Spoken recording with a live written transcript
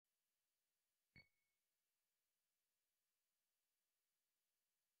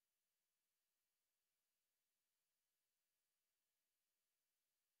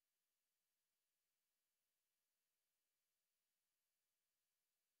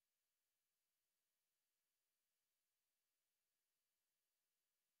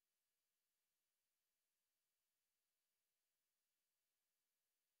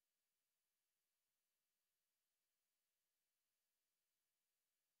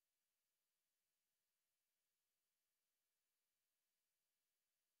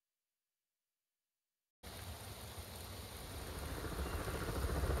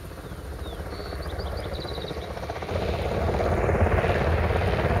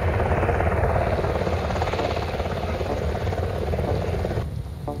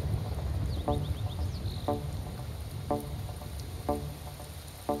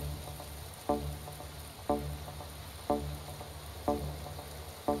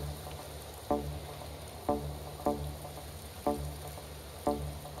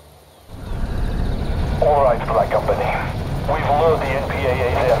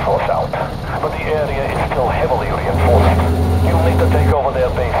Take over their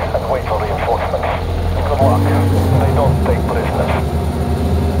base and wait for reinforcements. Good luck. They don't take prisoners.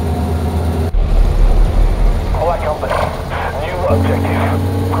 Black Company. New objective.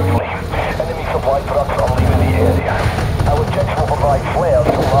 Quickly. Enemy supply trucks are leaving the area. Our jets will provide flares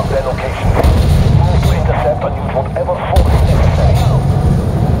to mark their location. Move to intercept and use whatever force is necessary.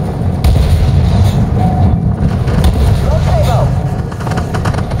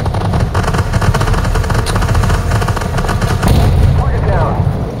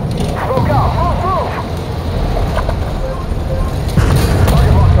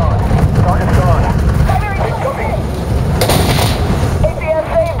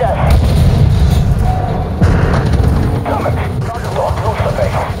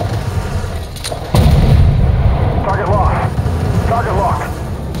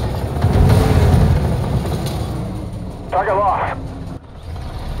 Target lost.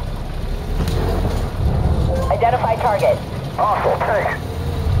 Identify target. Hostile tank.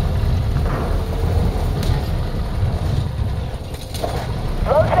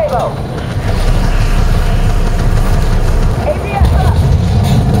 Low Sabo. APS up.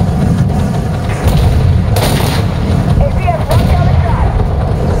 APS one down the shot.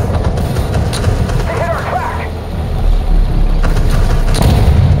 They hit our track.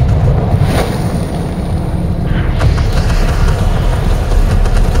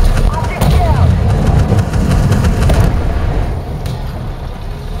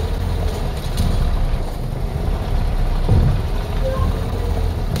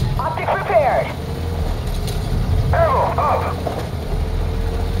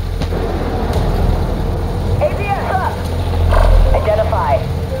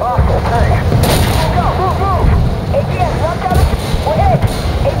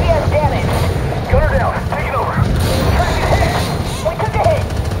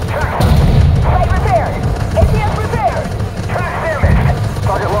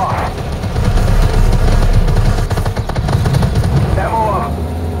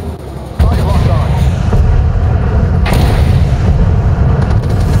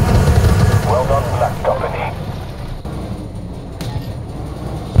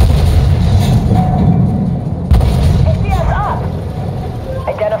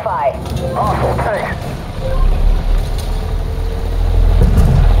 Hostile tank.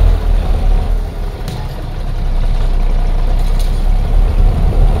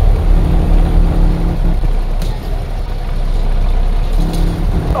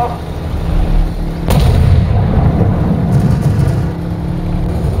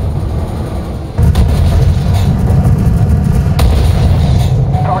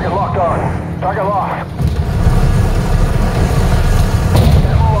 Target locked on. Target lost.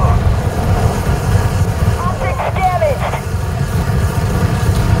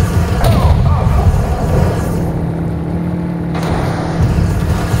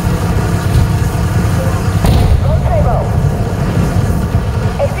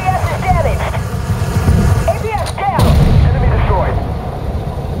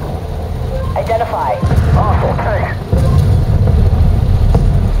 Identify. Hostile tank.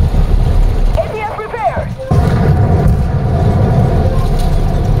 APS repaired.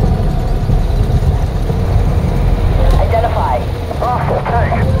 Identify. Hostile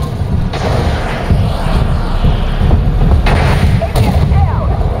tank. APS down.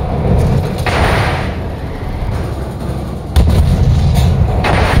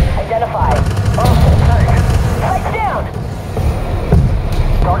 Identify. Hostile tank. Sights down.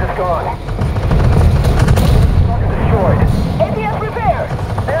 Target's gone. Destroyed. APS repaired.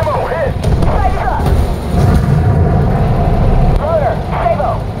 Ammo hit. Sight is up. Loader,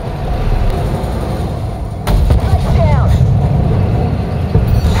 Sabo. Sights down.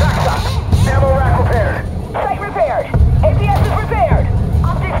 Tracks up. Ammo rack repaired. Sight repaired. APS is repaired.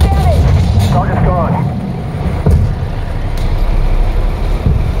 Optics damaged. Target's gone.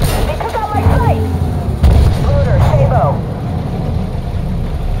 They took out my sight. Loader, Sabo.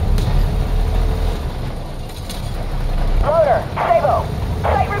 Loader, Sabo.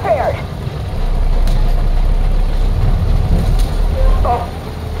 Sight repaired. Oh.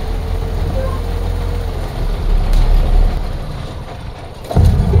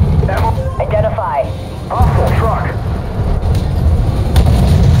 Ammo. Identify. Hostile truck.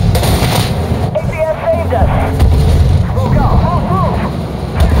 APS saved us. Smoke out. Move, move.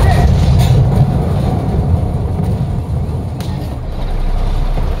 Finish it.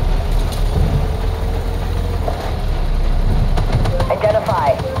 Identify.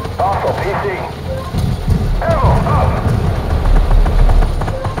 Hostile PC. Ammo up.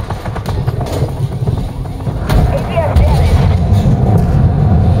 APS damaged.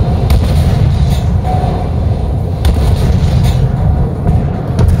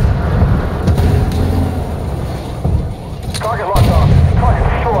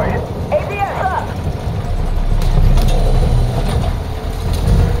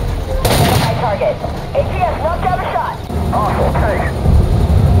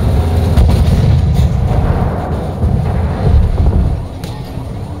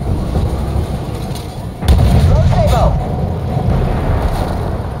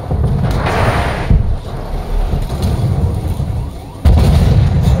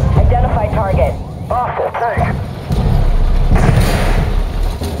 Hostile tank.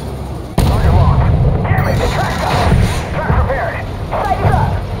 Target locked. Damn it, the track's up. Track repaired. Sight is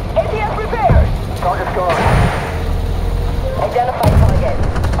up. APS repaired. Target's gone. Identify target.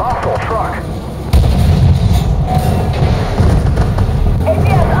 Hostile truck.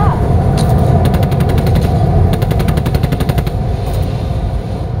 APS up.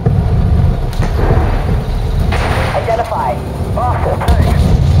 Identify. Hostile tank.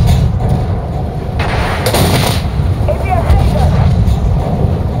 APS station.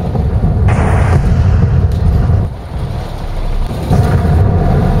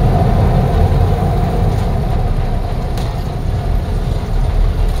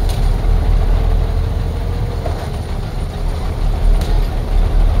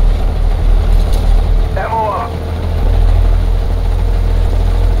 Ammo up.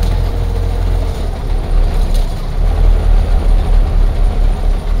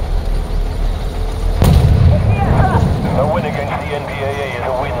 APS up. A win against the NPAA is a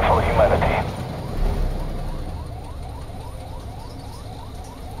win for humanity.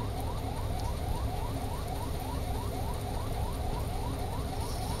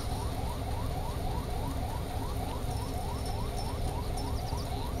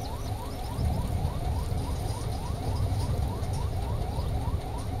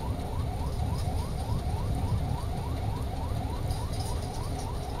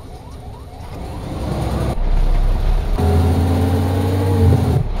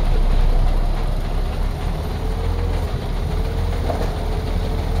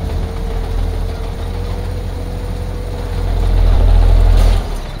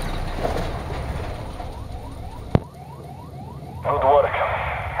 Good work.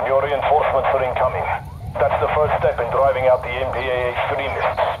 Your reinforcements are incoming. That's the first step in driving out the NPAA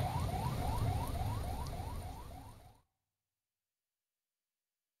extremists.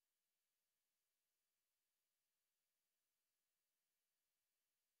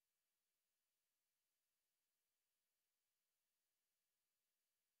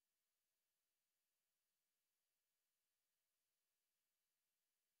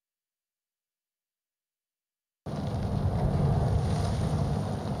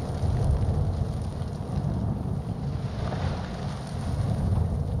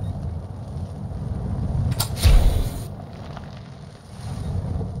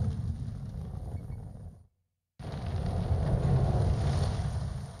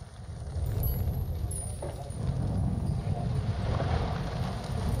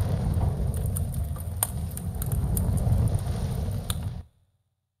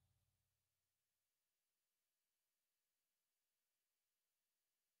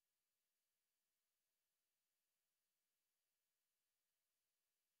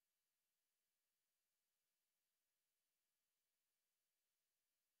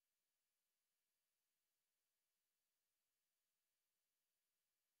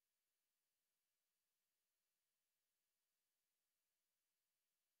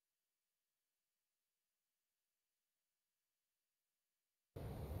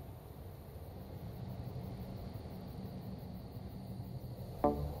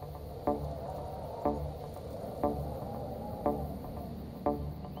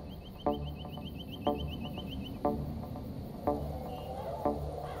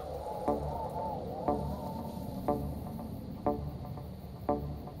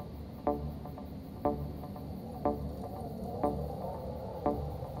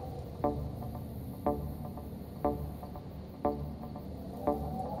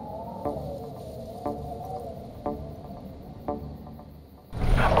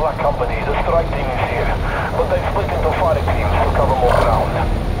 Black Company, the strike team is here, but they've split into fighting teams to cover more ground.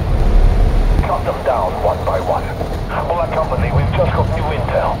 Cut them down one by one. Black Company, we've just got new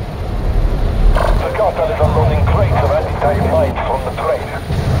intel. The cartel is unloading crates of anti-tank mines from the train.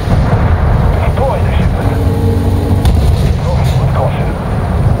 Destroy the shipment. Proceed with caution.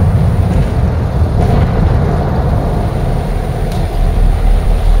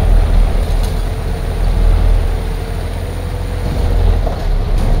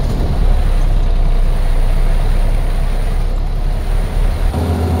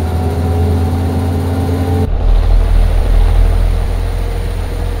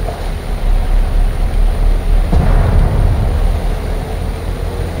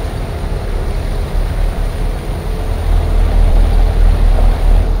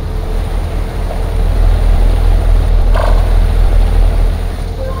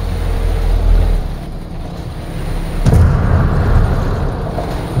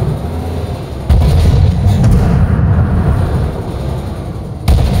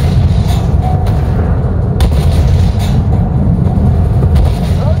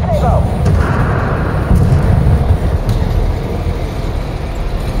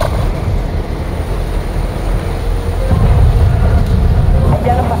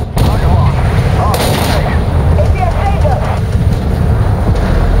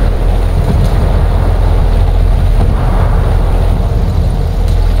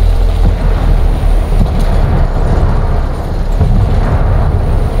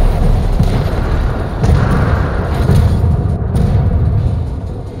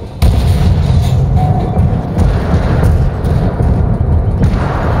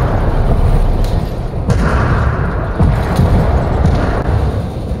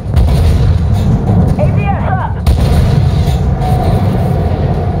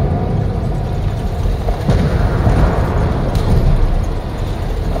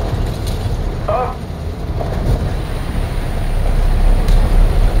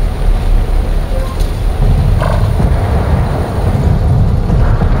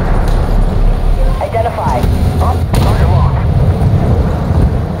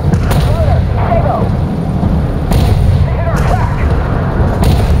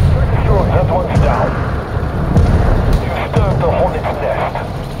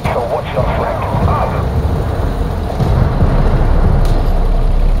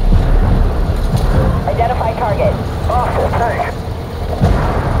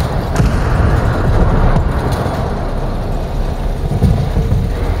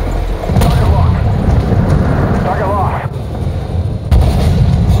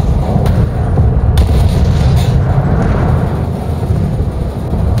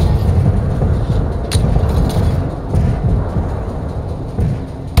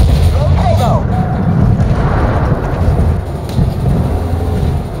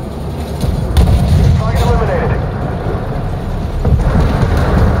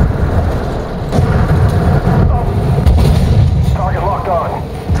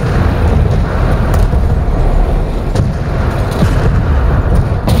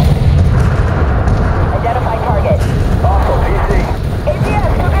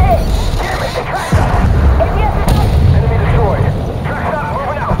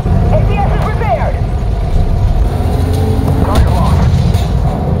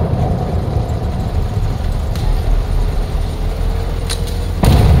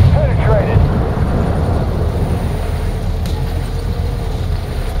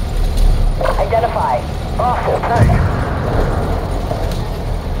 Identify. Hostile tank.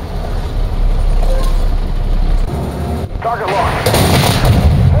 Target locked.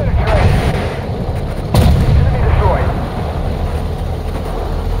 Penetrate. Enemy destroyed.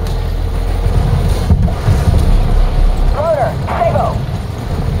 Loader, Sabo.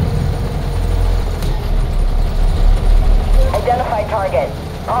 Identify target.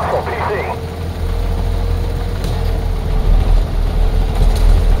 Hostile PC.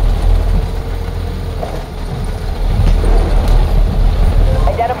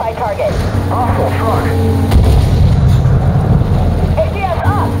 Identify target. Hostile truck. ATS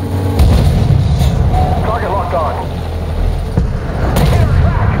up. Target locked on. Begin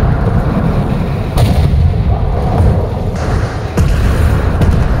attack.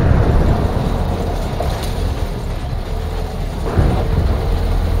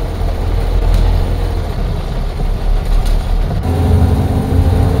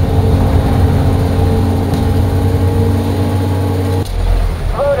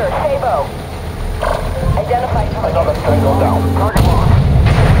 Loader, Sabo. Identify target. Another tango down. Target locked.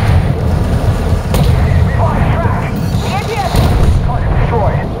 Revive track. The ATS. Target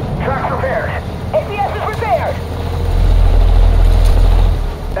destroyed. Track repaired. ATS is repaired.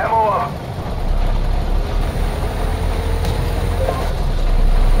 Ammo up.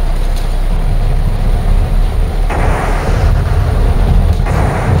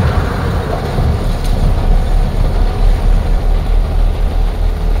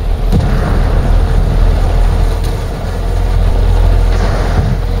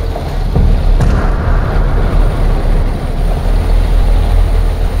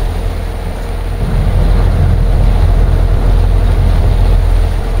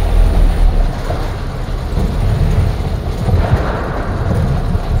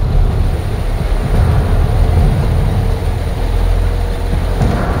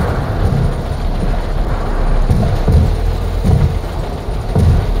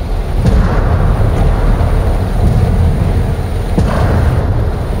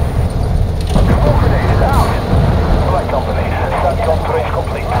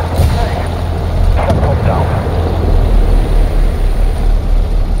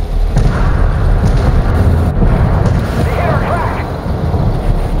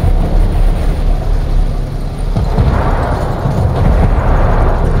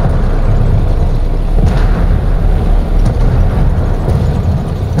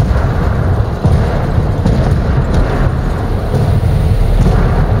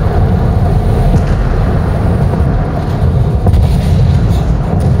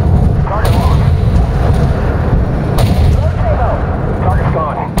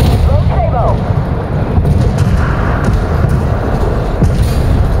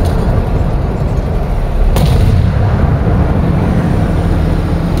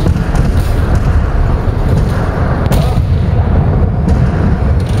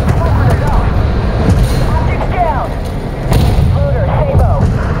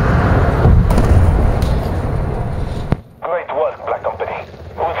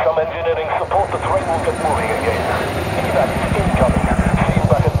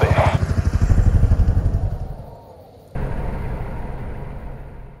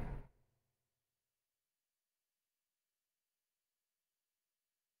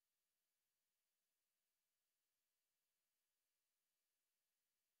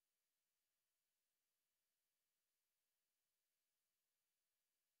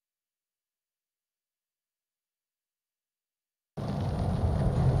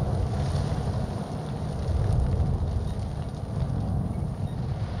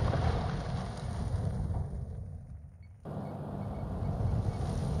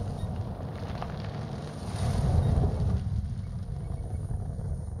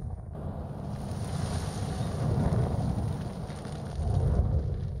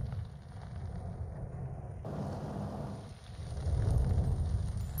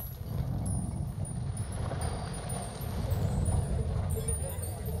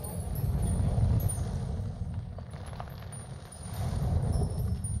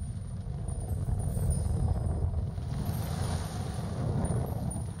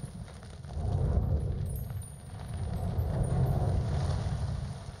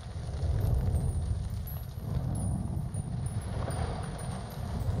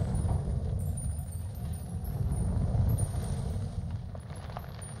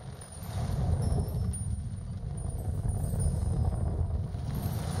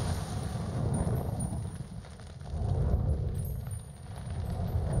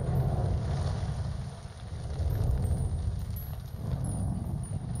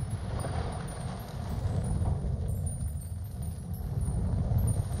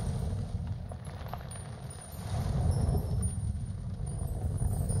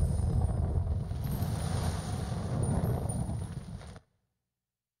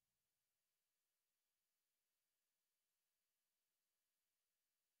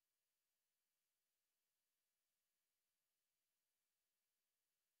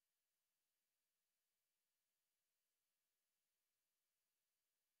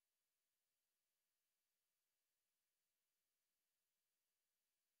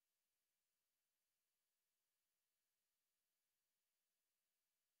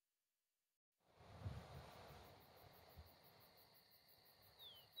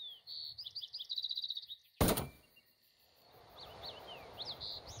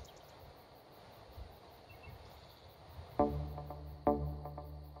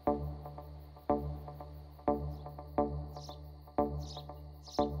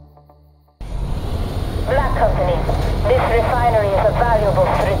 This refinery is a valuable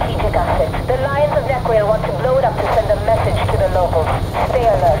strategic asset. The Lions of Necriel want to blow it up to send a message to the locals. Stay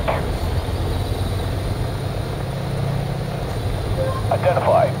alert.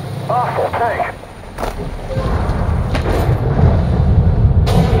 Identify. Hostile tank.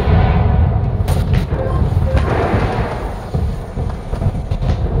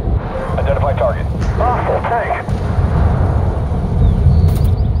 Identify target. Hostile tank.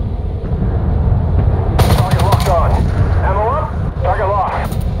 Target locked on. Ammo up. Target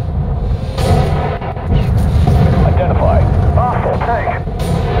locked. Identify. Hostile tank.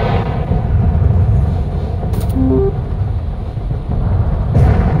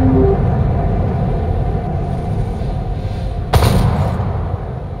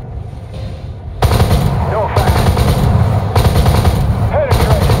 No effect.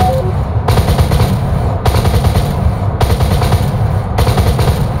 Penetrated.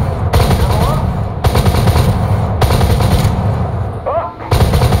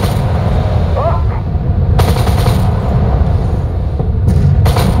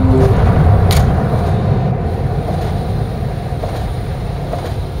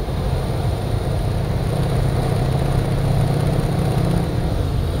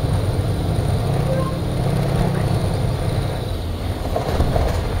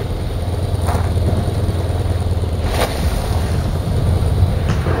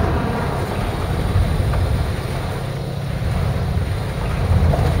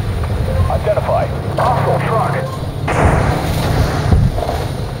 Identify. Hostile truck.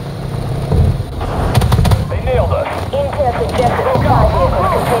 They nailed us. Intel suggests that 5 vehicles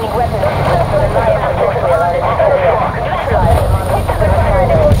containing weapons for the Lions of Necriel are in this area. Neutralize them on route to the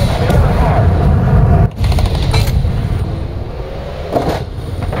refinery.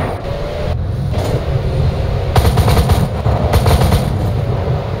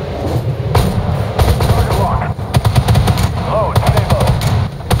 Target locked. Load. Stay low.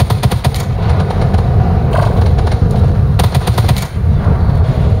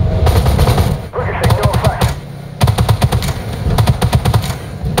 Ricochet, no effect.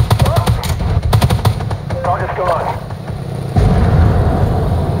 Target's gone.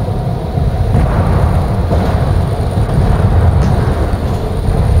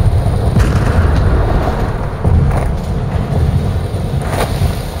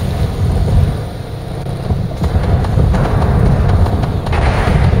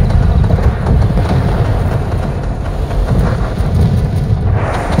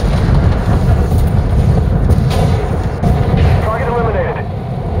 Target eliminated.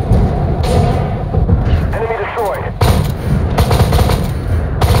 Enemy destroyed.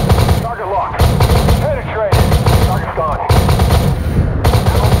 Target locked. Penetrated. Target's gone.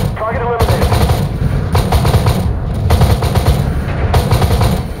 Target eliminated.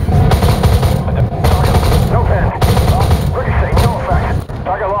 Target. No pen. Ricochet, no effect.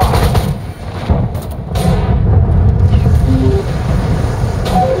 Target locked.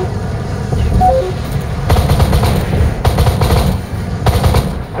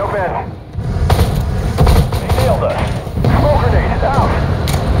 No pen. They nailed us. Smoke grenade, out.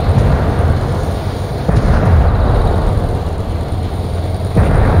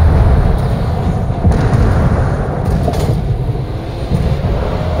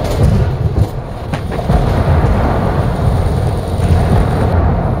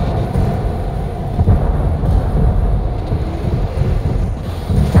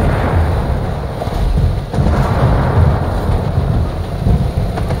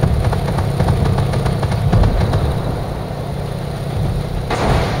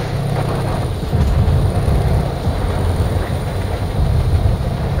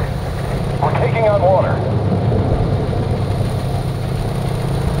 We're taking on water.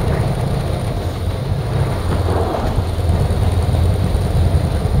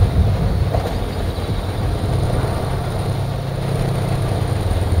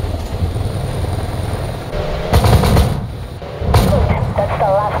 Good. That's the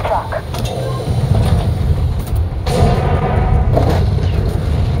last truck.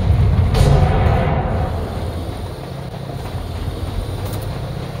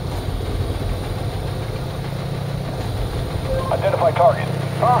 Identify target.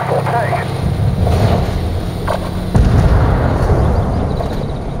 Hostile tank.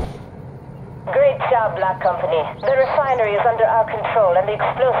 Great job, Black Company. The refinery is under our control and the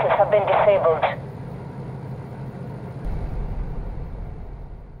explosives have been disabled.